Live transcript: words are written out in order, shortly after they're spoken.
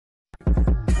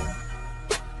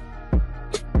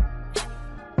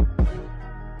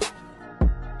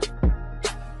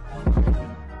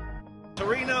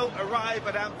live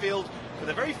at Anfield for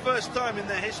the very first time in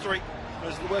their history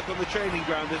as they work on the training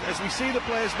ground, as we see the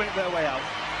players make their way out.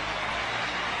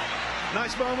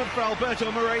 Nice moment for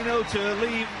Alberto Moreno to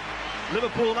leave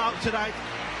Liverpool out tonight.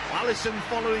 Alisson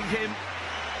following him,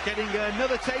 getting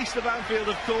another taste of Anfield,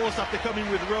 of course, after coming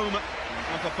with Roma.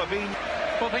 And for Fabinho,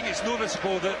 well, I think it's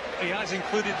noticeable that he has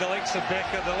included the likes of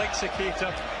Becker, the likes of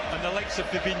Keita and the likes of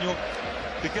Fabinho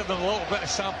to give them a little bit of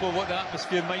sample of what the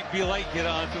atmosphere might be like here at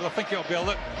Anfield. I think it'll be a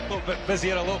little bit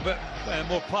busier, a little bit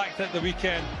more packed at the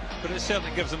weekend, but it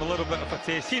certainly gives them a little bit of a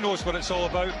taste. He knows what it's all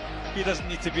about. He doesn't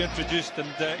need to be introduced, and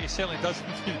he certainly doesn't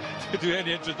need to do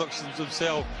any introductions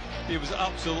himself. He was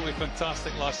absolutely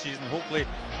fantastic last season. Hopefully,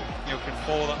 can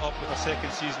follow that up with a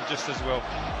second season just as well.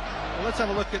 Well, let's have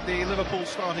a look at the Liverpool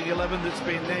starting 11 that's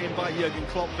been named by Jurgen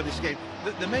Klopp for this game.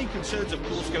 The main concerns, of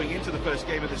course, going into the first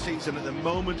game of the season at the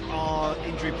moment are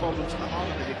injury problems at the heart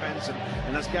of the defence,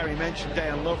 and as Gary mentioned,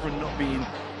 Dejan Lovren not being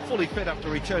fully fit after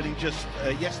returning just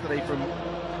yesterday from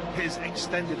his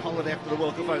extended holiday after the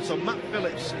World Cup final. So Nat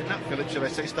Phillips, should I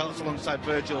say, starts alongside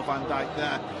Virgil van Dijk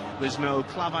there. There's no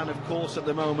Klavan, of course, at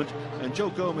the moment, and Joe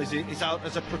Gomez is out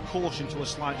as a precaution to a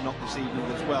slight knock this evening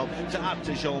as well, to add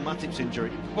to Joel Matip's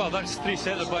injury. Well, that's three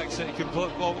centre-backs that he can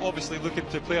obviously looking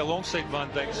to play alongside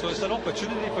Van Dijk, so it's an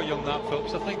opportunity for young Nat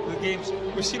Phillips. I think the games,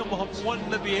 we've seen him have one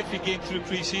maybe every game through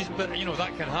pre-season, but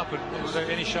that can happen without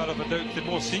any shadow of a doubt. The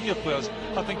more senior players,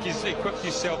 I think he's equipped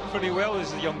himself pretty well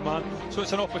as a young man, so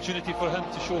it's an opportunity for him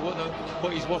to show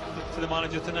what he's worth to the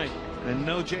manager tonight. And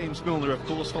no James Milner, of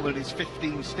course, followed his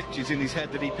 15 stitches in his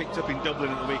head that he picked up in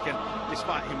Dublin at the weekend,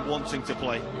 despite him wanting to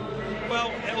play.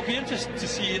 Well, it'll be interesting to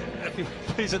see if he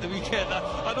plays at the weekend.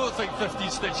 I don't think 15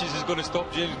 stitches is going to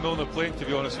stop James Milner playing, to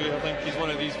be honest with you. I think he's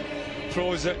one of these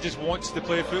pros that just wants to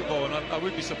play football, and I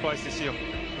would be surprised to see him.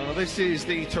 Well, this is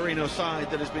the Torino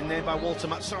side that has been named by Walter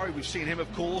Mazzarri. We've seen him,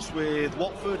 of course, with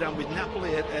Watford and with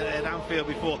Napoli at Anfield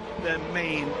before. Their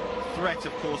main threat,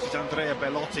 of course, is Andrea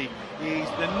Bellotti. He's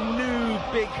the new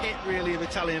big hit, really, of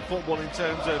Italian football in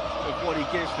terms of what he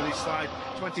gives to this side.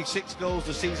 26 goals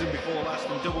the season before last,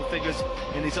 and double figures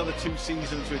in his other two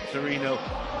seasons with Torino.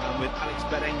 And with Alex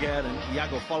Berenguer and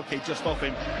Iago Falque just off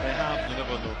him, they have, you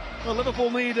never know. Well,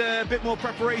 Liverpool need a bit more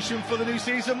preparation for the new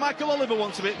season. Michael Oliver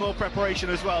wants a bit more preparation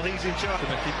as well. He's in charge.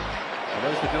 Well,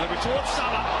 there's the delivery towards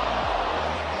Salah.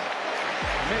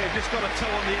 May have just got a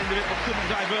toe on the end of it, but couldn't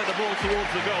divert the ball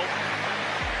towards the goal.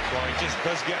 Well, he just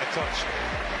does get a touch.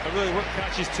 But really what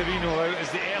catches Torino out is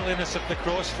the earliness of the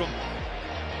cross from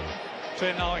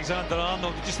Trent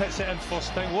Alexander-Arnold. He just hits it in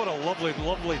first time. What a lovely,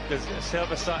 lovely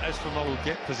service that is from a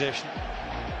get possession.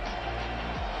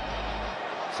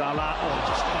 Salah,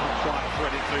 just can't quite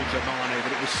thread it through to Mane,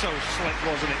 but it was so slick,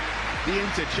 wasn't it? The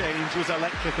interchange was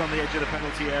electric on the edge of the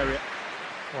penalty area.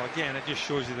 Well, again, it just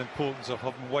shows you the importance of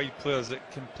having wide players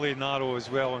that can play narrow as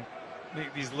well and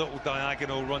make these little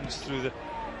diagonal runs through the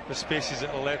spaces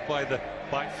that are led by the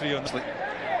back three on the break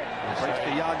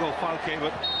to Iago Falque,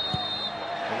 but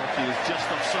he was just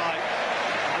offside.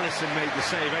 Alisson made the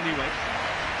save anyway.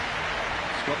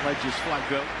 Scott Ledger's flag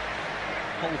though,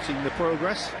 halting the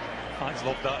progress. Fans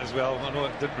loved that as well. I know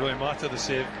it didn't really matter, the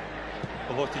save.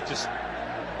 Bellotti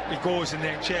he goes and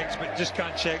then checks, but just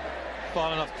can't check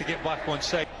far enough to get back on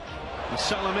side. And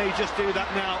Salah may just do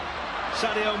that now.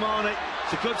 Sadio Mane,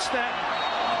 it's a good step.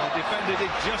 The defender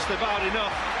did just about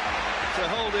enough to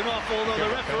hold him off, although the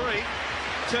referee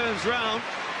turns round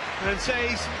and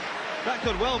says that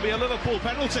could well be a Liverpool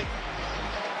penalty.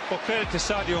 Well, credit to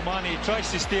Sadio Mane, he tries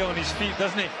to stay on his feet,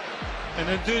 doesn't he? And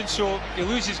in doing so, he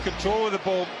loses control of the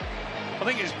ball. I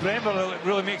think it's Bremer that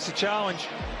really makes the challenge.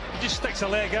 He just sticks a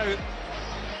leg out.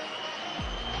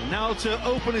 Now to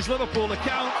open his Liverpool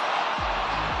account,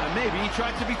 and maybe he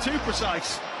tried to be too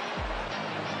precise.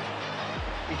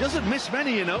 He doesn't miss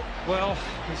many, you know. Well,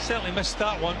 he certainly missed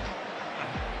that one.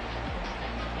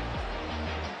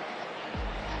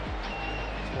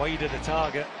 It's wide of the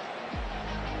target.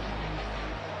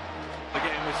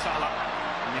 Again with Salah,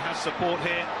 and he has support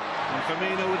here. And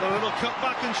Firmino with a little cut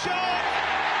back and shot!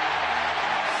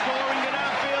 Scoring at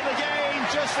Anfield again,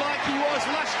 just like he was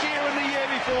last year and the year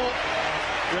before.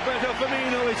 Roberto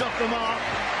Firmino is off the mark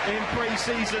in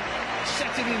pre-season,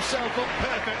 setting himself up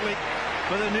perfectly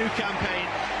for the new campaign.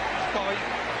 Well,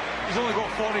 he's only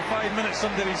got 45 minutes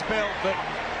under his belt, but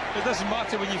it doesn't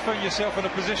matter when you find yourself in a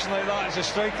position like that as a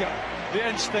striker. The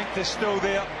instinct is still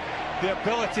there, the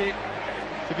ability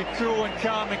to be cool and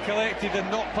calm and collected and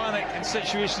not panic in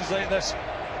situations like this.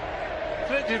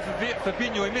 Credit for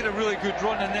Fabinho, he made a really good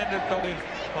run and then the building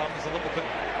partners a little bit.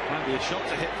 Might be a shot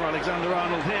to hit for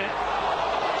Alexander-Arnold here.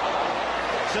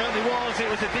 Certainly was.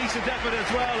 It was a decent effort as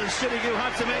well, and Sirigu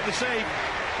had to make the save.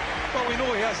 Well, we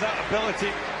know he has that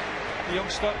ability, the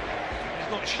youngster.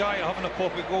 He's not shy of having a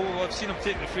pop at goal. I've seen him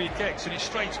take the free kicks and he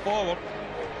strides forward.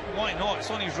 Why not?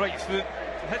 It's on his right foot.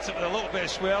 Hits it with a little bit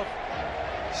of swerve.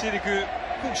 Sirigu,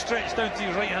 full stretch down to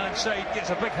his right hand side,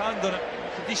 gets a big hand on it.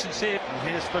 It's a decent save. And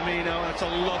here's Firmino, that's a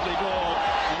lovely ball.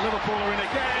 And Liverpool are in a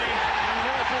game. And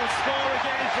Liverpool score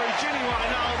again for Gini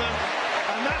Wijnaldum.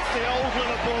 And that's the old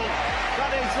Liverpool.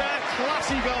 That is their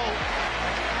classy goal.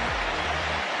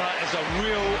 That is a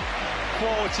real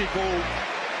quality goal.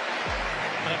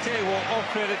 And I tell you what, all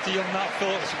credit to young Nat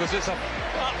Phillips, because it's an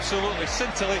absolutely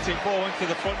scintillating ball into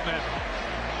the front man.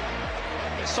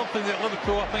 It's something that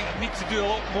Liverpool, I think, need to do a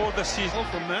lot more this season.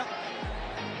 From there.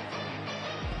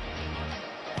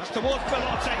 That's towards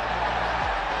Belotti.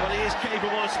 Well, he is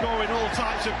capable of scoring all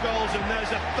types of goals, and there's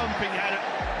a thumping header.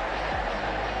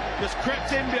 Just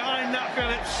crept in behind Nat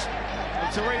Phillips,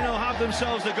 and Torino have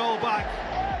themselves a goal back.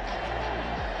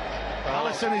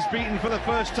 Alisson is beaten for the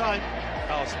first time.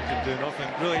 Alisson can do nothing,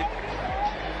 really.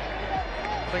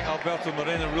 I think Alberto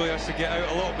Moreno really has to get out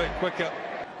a little bit quicker.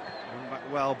 Run back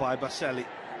well by Baselli.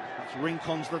 That's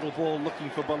Rincon's little ball looking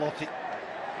for Belotti.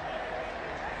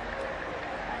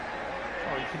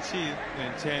 Oh, you can see the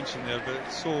intention there, but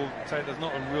it's so tight. There's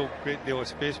not a real great deal of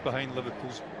space behind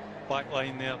Liverpool's back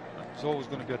line there. It's always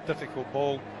going to be a difficult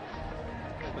ball.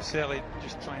 Baselli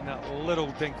just trying that little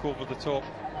dink over the top.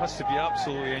 Has to be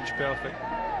absolutely inch perfect.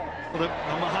 Well,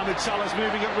 Mohamed Salah's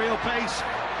moving at real pace,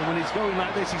 and when he's going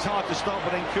like this, he's hard to stop.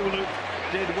 But then Kulu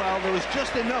did well. There was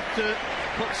just enough to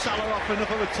put Salah off,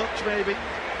 enough of a touch, maybe.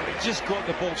 But he just got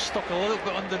the ball stuck a little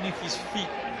bit underneath his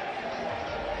feet.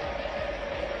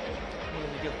 Whether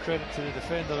you give credit to the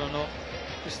defender or not,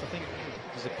 just I think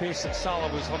it was the pace that Salah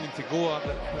was having to go at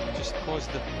that just caused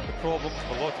the problem.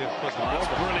 Belotti, of course. That's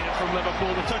brilliant from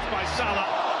Liverpool. The touch by Salah,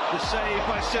 the save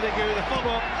by Sirigu, the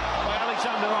follow-up by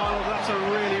Alexander-Arnold. That's a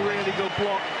really, really good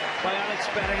block by Alex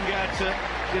Berenguer to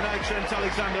deny Trent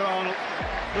Alexander-Arnold.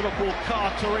 Liverpool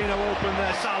caught Torino open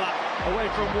there. Salah away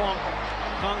from one.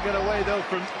 Can't get away though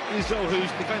from Izzo,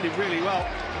 who's defended really well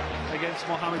against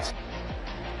Mohamed.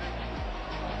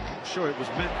 Not sure it was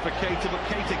meant for Keita, but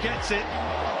Keita gets it.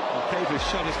 And Keita's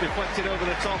shot is deflected over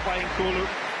the top by Nkulu.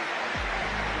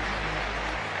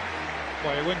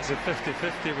 Well, he wins the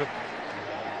 50-50 with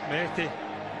Mehdi.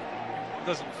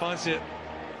 Doesn't fancy it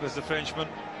as the Frenchman.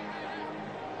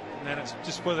 And then it's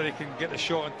just whether he can get the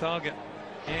shot on target.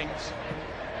 Ings.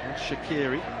 And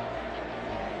Shaqiri.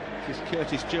 This is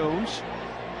Curtis Jones.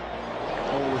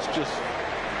 Oh, it's just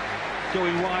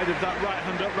going wide of that right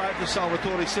hand up right for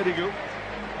Salvatore Sirigu.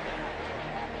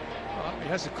 He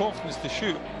has the confidence to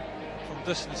shoot from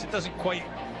distance. It doesn't quite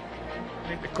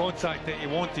make the contact that he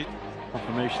wanted.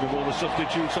 Confirmation of all the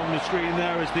substitutes on the screen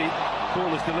there as the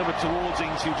ball is delivered towards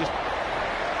Ings, who just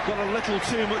got a little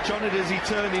too much on it as he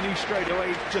turned. He knew straight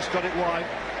away, just got it wide.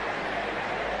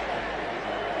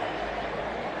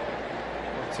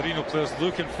 Well, Torino players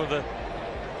looking for the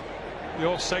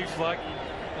offside flag.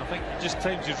 I think he just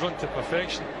times his run to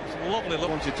perfection. It's lovely.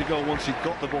 Wanted to go once he'd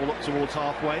got the ball up towards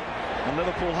halfway. And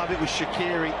Liverpool have it with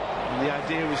Shaqiri. And the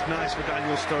idea was nice for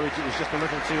Daniel Sturridge. It was just a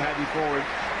little too heavy for him.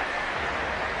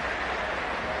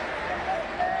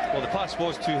 Well, the pass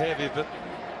was too heavy, but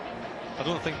I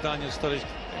don't think Daniel Sturridge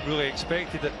really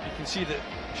expected it. You can see that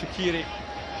Shaqiri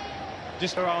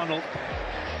just... Arnold.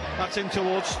 That's in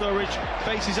towards Sturridge.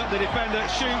 Faces up the defender,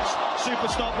 shoots. Super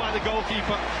stop by the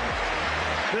goalkeeper.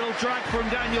 Little drag from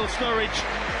Daniel Sturridge.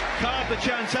 Carved the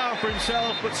chance out for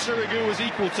himself, but Sirigu was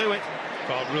equal to it.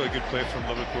 Well, really good play from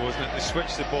Liverpool, isn't it? They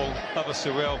switched the ball ever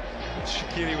so well.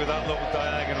 Shaqiri with that little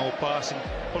diagonal pass, and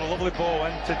put a lovely ball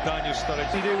into Daniel Sturridge.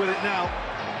 What do you do with it now?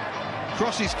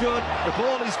 Cross is good, the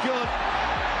ball is good,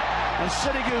 and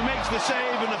Sirigu makes the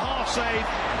save and the half save,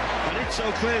 and Izzo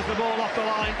clears the ball off the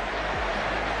line.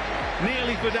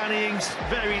 Nearly for Danny Ings,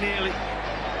 very nearly.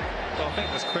 Well, I think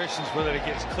there's questions whether he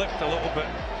gets clipped a little bit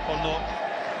or not.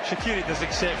 Shaqiri does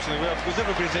exceptionally well because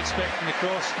everybody's expecting the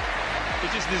cross. He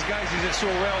just disguises it so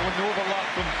well when the overlap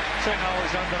from Trent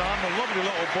Alexander-Arnold. Lovely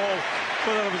little ball,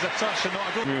 whether it was a touch or not.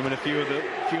 I don't know. And a few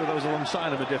of those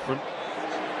alongside him are different.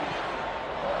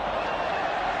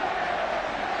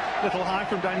 Little high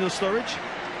from Daniel Sturridge.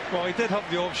 Well, he did have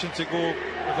the option to go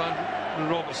with Andrew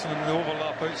Robertson and the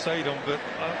overlap outside him, but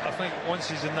I think once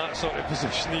he's in that sort of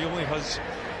position, he only has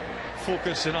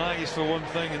focus and eyes for one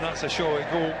thing, and that's a shot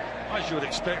at goal, as you would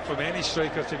expect from any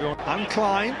striker, to be honest. And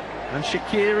Klein and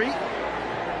Shaqiri,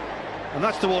 and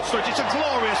that's towards Sturridge. It's a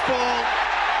glorious ball,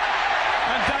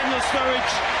 and Daniel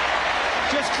Sturridge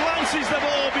just glances the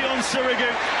ball beyond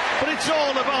Sirigu, but it's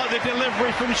all about the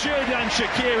delivery from Xherdan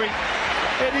Shaqiri.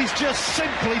 It is just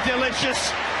simply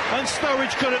delicious. and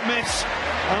Sturridge couldn't miss,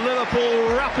 and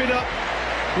Liverpool wrap it up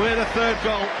with a third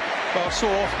goal. Well, so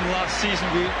often last season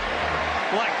we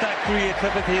lacked that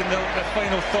creativity in the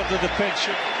final third of the pitch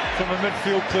from a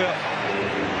midfield player.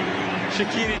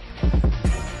 Shaqiri.